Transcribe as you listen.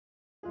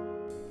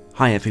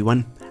Hi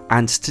everyone,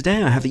 and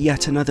today I have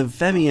yet another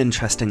very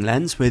interesting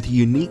lens with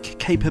unique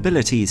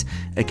capabilities,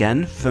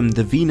 again from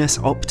the Venus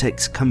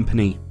Optics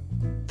company.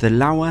 The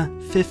Laowa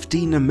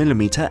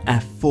 15mm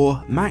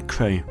f4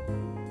 macro.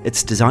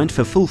 It's designed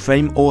for full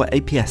frame or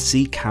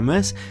APS-C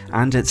cameras,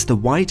 and it's the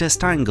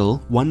widest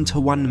angle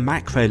 1:1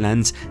 macro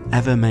lens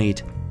ever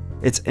made.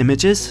 Its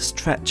images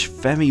stretch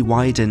very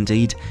wide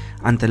indeed,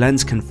 and the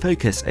lens can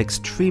focus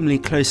extremely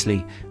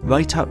closely,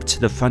 right up to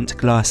the front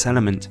glass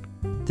element.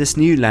 This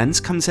new lens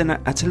comes in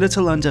at a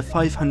little under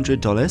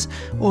 $500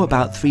 or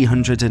about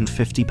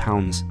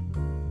 £350.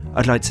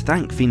 I'd like to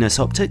thank Venus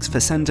Optics for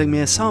sending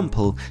me a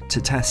sample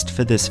to test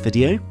for this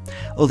video,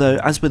 although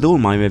as with all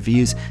my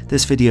reviews,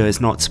 this video is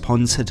not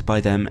sponsored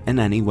by them in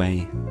any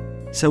way.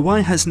 So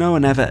why has no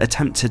one ever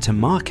attempted to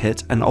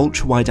market an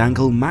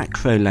ultra-wide-angle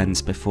macro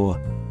lens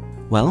before?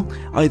 Well,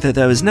 either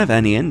there was never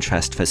any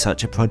interest for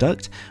such a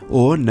product,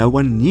 or no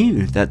one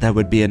knew that there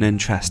would be an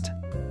interest.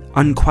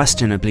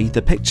 Unquestionably,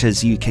 the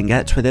pictures you can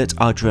get with it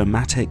are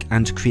dramatic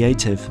and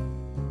creative.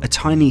 A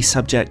tiny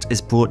subject is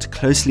brought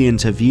closely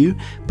into view,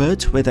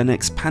 but with an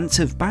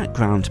expansive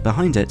background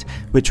behind it,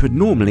 which would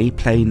normally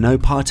play no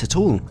part at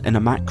all in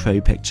a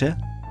macro picture.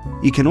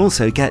 You can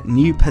also get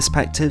new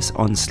perspectives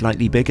on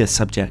slightly bigger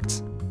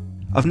subjects.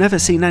 I've never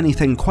seen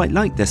anything quite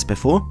like this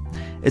before.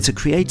 It's a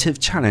creative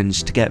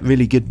challenge to get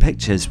really good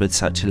pictures with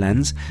such a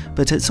lens,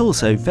 but it's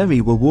also very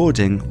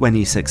rewarding when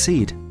you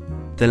succeed.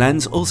 The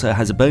lens also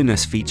has a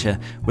bonus feature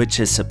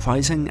which is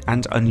surprising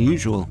and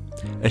unusual,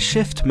 a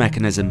shift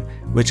mechanism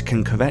which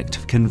can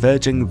correct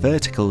converging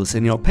verticals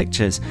in your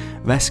pictures,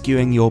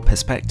 rescuing your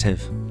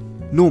perspective.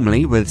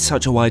 Normally with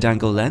such a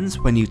wide-angle lens,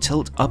 when you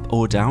tilt up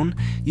or down,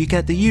 you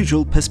get the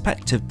usual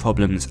perspective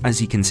problems as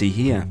you can see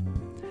here.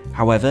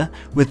 However,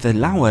 with the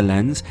Laowa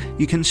lens,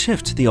 you can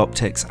shift the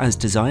optics as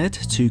desired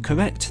to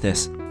correct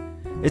this.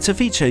 It's a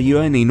feature you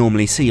only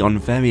normally see on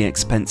very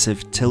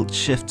expensive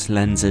tilt-shift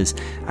lenses,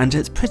 and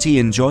it's pretty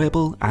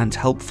enjoyable and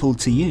helpful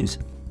to use.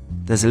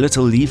 There's a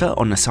little lever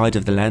on the side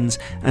of the lens,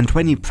 and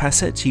when you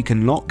press it you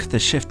can lock the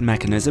shift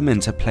mechanism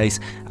into place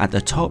at the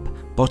top,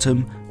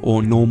 bottom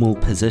or normal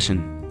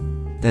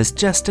position. There's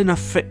just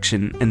enough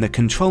friction in the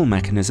control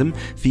mechanism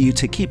for you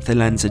to keep the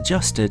lens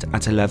adjusted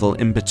at a level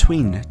in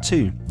between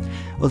too,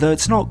 although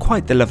it's not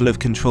quite the level of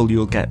control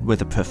you'll get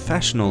with a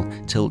professional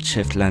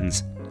tilt-shift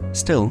lens.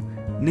 Still,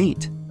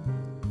 neat.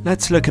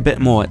 Let's look a bit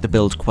more at the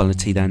build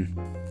quality then.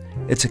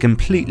 It's a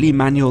completely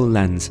manual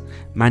lens,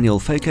 manual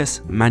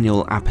focus,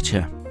 manual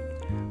aperture.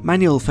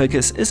 Manual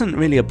focus isn't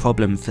really a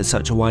problem for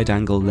such a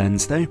wide-angle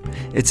lens though.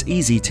 It's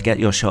easy to get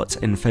your shots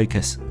in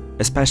focus,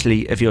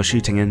 especially if you're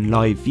shooting in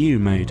live view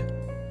mode.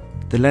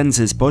 The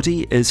lens's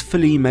body is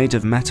fully made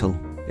of metal.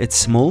 It's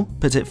small,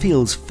 but it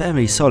feels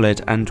very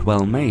solid and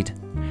well made.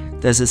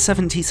 There's a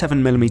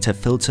 77mm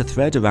filter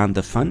thread around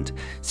the front,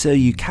 so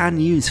you can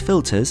use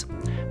filters,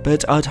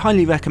 but I'd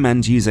highly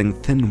recommend using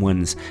thin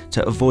ones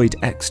to avoid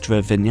extra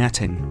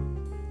vignetting.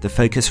 The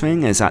focus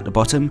ring is at the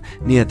bottom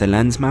near the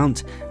lens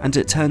mount, and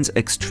it turns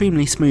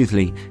extremely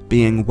smoothly,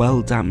 being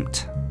well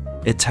damped.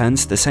 It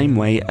turns the same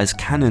way as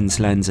Canon's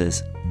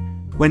lenses.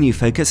 When you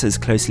focus as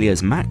closely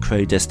as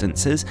macro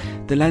distances,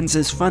 the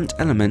lens's front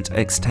element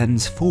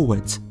extends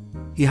forwards.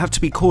 You have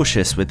to be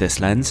cautious with this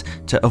lens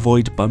to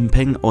avoid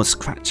bumping or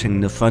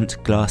scratching the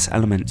front glass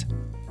element.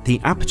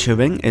 The aperture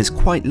ring is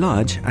quite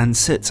large and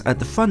sits at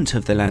the front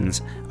of the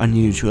lens,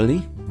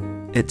 unusually.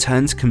 It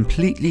turns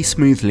completely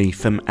smoothly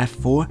from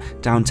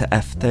f4 down to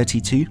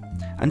f32,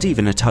 and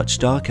even a touch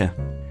darker.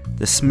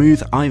 The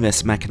smooth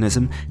iris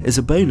mechanism is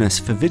a bonus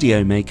for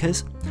video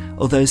makers,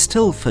 although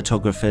still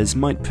photographers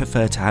might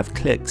prefer to have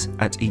clicks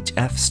at each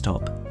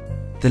f-stop.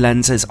 The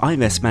lens's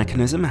iris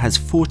mechanism has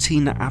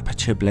 14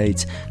 aperture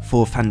blades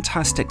for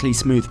fantastically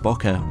smooth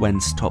bokeh when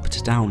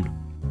stopped down.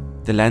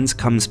 The lens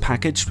comes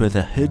packaged with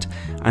a hood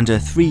and a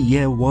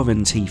 3-year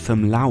warranty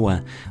from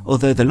Laowa,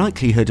 although the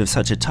likelihood of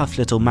such a tough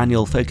little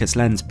manual focus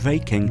lens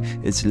breaking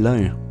is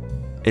low.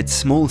 Its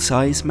small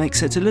size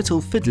makes it a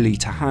little fiddly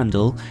to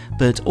handle,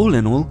 but all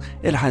in all,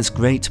 it has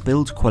great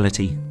build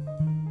quality.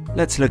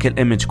 Let's look at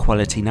image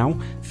quality now.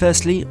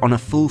 Firstly, on a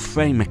full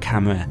frame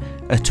camera,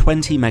 a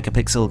 20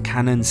 megapixel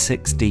Canon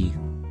 6D.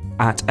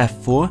 At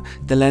f4,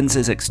 the lens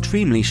is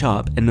extremely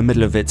sharp in the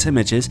middle of its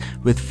images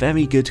with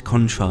very good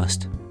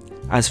contrast.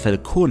 As for the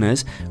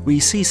corners, we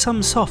see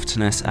some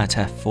softness at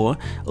f4,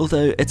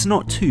 although it's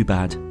not too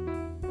bad.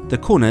 The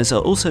corners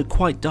are also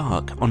quite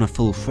dark on a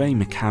full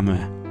frame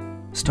camera.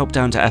 Stop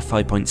down to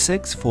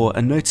f5.6 for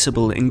a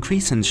noticeable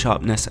increase in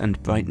sharpness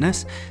and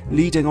brightness,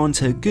 leading on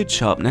to good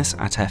sharpness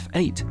at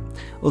f8,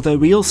 although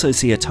we also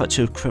see a touch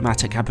of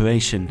chromatic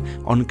aberration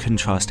on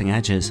contrasting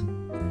edges.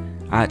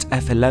 At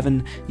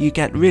f11 you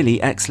get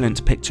really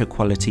excellent picture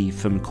quality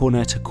from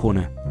corner to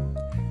corner.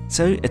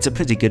 So it's a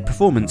pretty good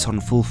performance on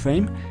full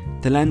frame.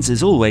 The lens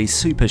is always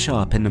super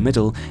sharp in the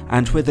middle,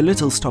 and with a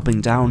little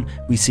stopping down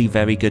we see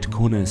very good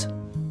corners.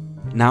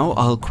 Now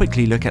I'll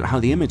quickly look at how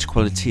the image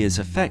quality is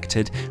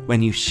affected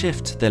when you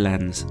shift the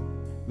lens.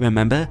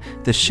 Remember,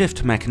 the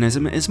shift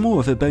mechanism is more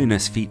of a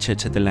bonus feature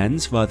to the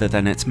lens rather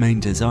than its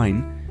main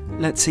design.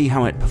 let's see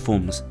how it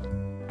performs.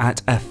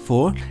 At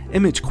f4,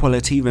 image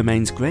quality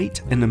remains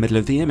great in the middle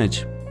of the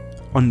image.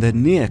 On the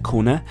near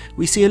corner,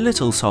 we see a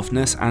little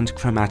softness and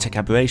chromatic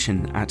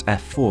aberration at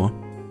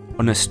f4.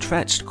 On a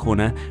stretched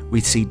corner, we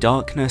see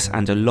darkness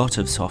and a lot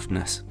of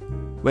softness.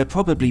 We're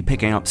probably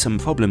picking up some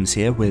problems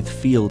here with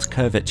field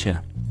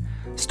curvature.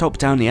 Stop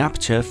down the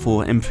aperture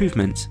for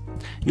improvements.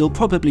 You'll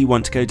probably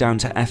want to go down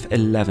to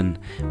f11,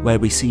 where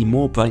we see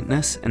more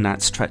brightness in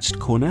that stretched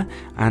corner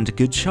and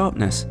good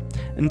sharpness,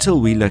 until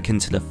we look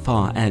into the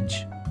far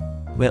edge.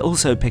 We're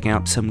also picking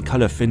up some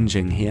colour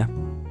fringing here.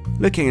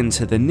 Looking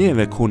into the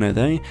nearer corner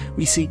though,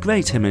 we see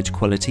great image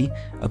quality,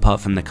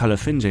 apart from the colour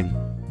fringing.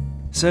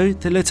 So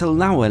the little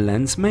Laowa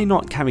lens may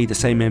not carry the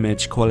same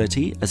image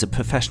quality as a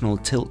professional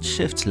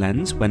tilt-shift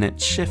lens when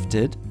it's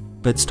shifted,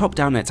 but stop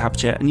down its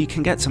aperture and you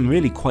can get some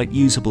really quite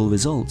usable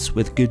results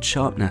with good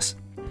sharpness.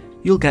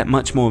 You'll get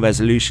much more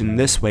resolution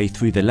this way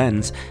through the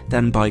lens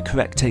than by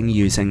correcting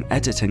using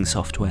editing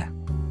software.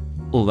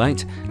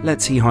 Alright,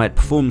 let's see how it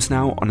performs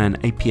now on an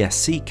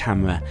APS-C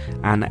camera,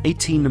 an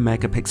 18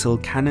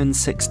 megapixel Canon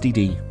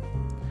 60D.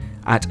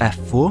 At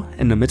f4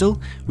 in the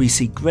middle, we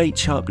see great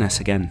sharpness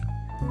again.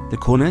 The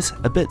corners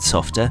a bit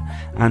softer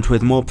and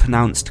with more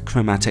pronounced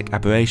chromatic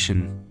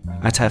aberration.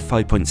 At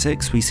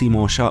f5.6 we see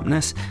more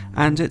sharpness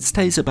and it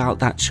stays about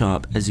that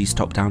sharp as you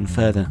stop down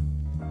further.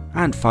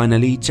 And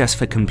finally, just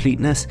for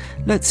completeness,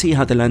 let's see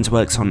how the lens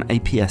works on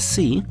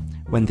APS-C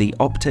when the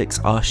optics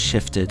are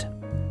shifted.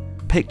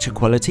 Picture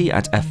quality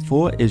at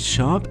f4 is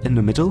sharp in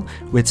the middle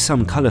with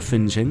some colour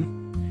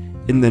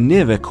fringing. In the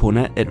nearer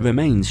corner it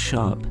remains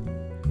sharp.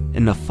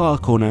 In the far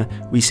corner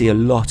we see a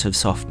lot of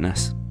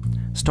softness.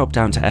 Stop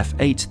down to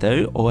f8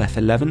 though, or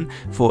f11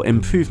 for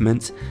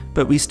improvements,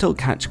 but we still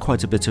catch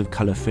quite a bit of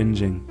colour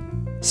fringing.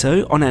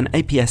 So on an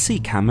APS-C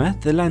camera,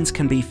 the lens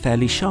can be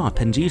fairly sharp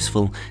and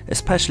useful,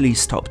 especially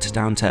stopped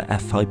down to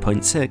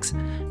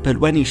f5.6, but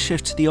when you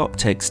shift the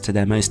optics to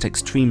their most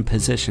extreme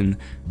position,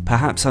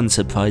 perhaps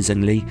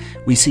unsurprisingly,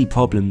 we see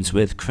problems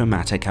with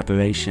chromatic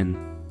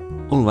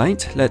aberration.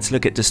 Alright, let's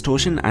look at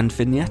distortion and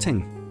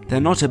vignetting.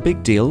 They're not a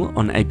big deal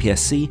on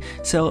APS-C,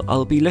 so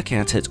I'll be looking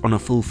at it on a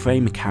full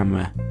frame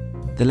camera.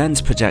 The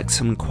lens projects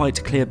some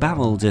quite clear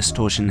barrel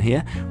distortion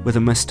here with a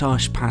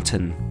moustache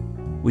pattern.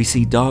 We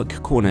see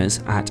dark corners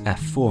at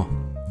f4.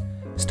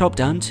 Stop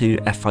down to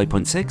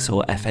f5.6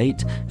 or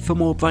f8 for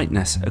more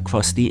brightness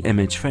across the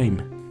image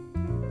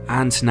frame.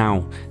 And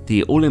now,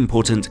 the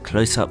all-important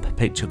close-up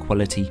picture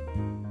quality.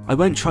 I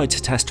won't try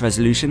to test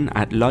resolution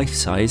at life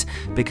size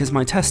because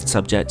my test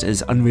subject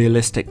is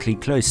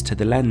unrealistically close to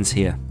the lens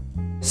here.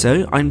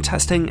 So I'm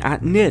testing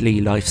at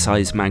nearly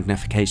life-size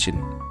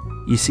magnification.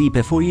 You see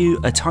before you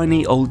a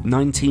tiny old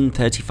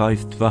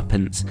 1935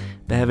 threepence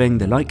bearing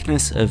the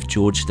likeness of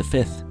George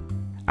V.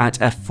 At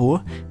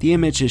f4, the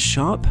image is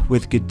sharp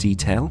with good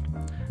detail.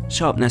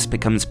 Sharpness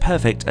becomes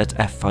perfect at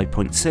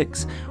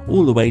f5.6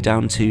 all the way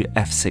down to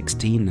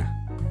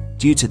f16.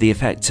 Due to the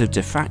effects of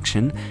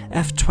diffraction,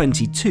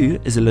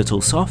 f22 is a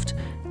little soft,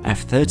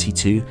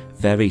 f32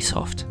 very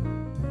soft.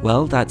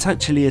 Well, that's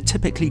actually a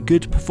typically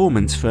good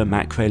performance for a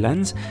macro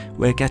lens.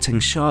 We're getting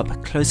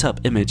sharp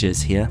close-up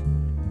images here.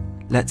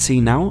 Let's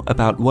see now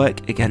about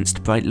work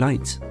against bright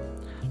light.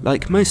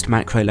 Like most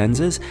macro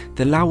lenses,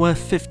 the Laowa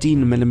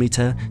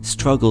 15mm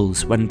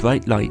struggles when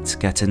bright lights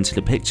get into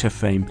the picture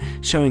frame,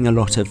 showing a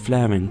lot of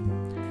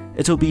flaring.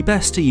 It'll be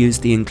best to use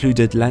the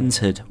included lens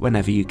hood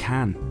whenever you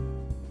can.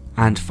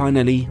 And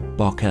finally,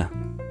 bokeh.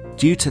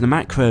 Due to the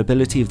macro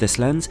ability of this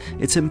lens,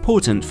 it's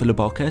important for the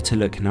bokeh to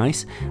look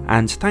nice,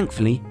 and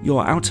thankfully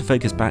your out of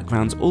focus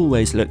backgrounds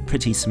always look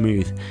pretty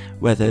smooth,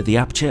 whether the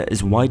aperture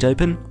is wide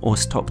open or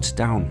stopped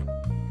down.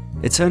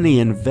 It's only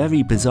in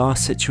very bizarre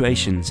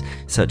situations,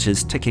 such as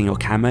sticking your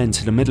camera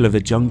into the middle of a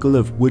jungle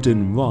of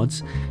wooden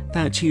rods,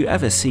 that you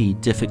ever see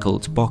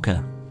difficult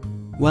bokeh.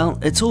 Well,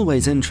 it's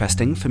always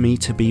interesting for me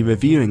to be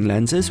reviewing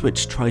lenses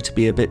which try to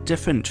be a bit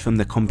different from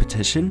the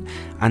competition,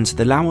 and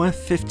the Laowa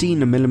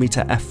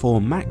 15mm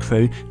f4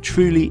 macro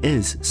truly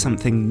is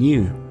something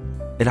new.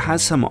 It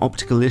has some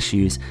optical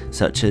issues,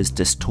 such as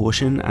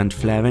distortion and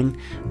flaring,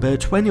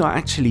 but when you're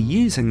actually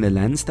using the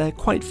lens they're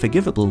quite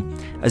forgivable,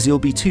 as you'll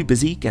be too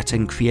busy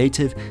getting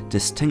creative,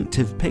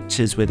 distinctive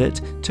pictures with it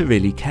to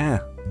really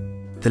care.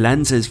 The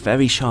lens is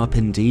very sharp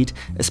indeed,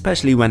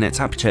 especially when its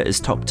aperture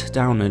is topped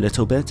down a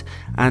little bit,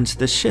 and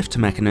the shift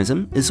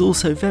mechanism is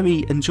also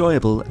very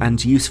enjoyable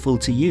and useful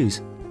to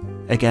use.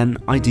 Again,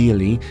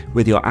 ideally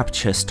with your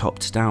aperture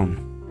topped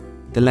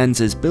down. The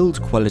lens's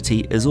build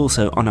quality is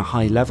also on a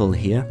high level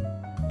here.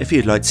 If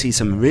you'd like to see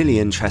some really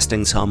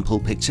interesting sample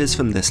pictures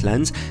from this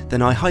lens,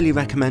 then I highly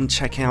recommend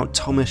checking out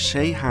Thomas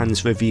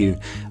Shahan's review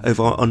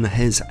over on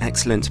his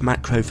excellent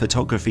macro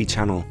photography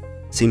channel.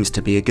 Seems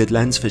to be a good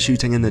lens for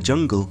shooting in the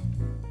jungle.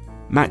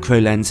 Macro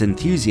lens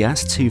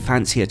enthusiasts who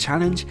fancy a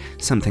challenge,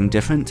 something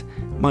different,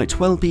 might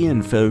well be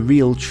in for a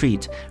real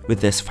treat with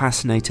this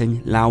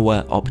fascinating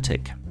Laowa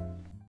optic.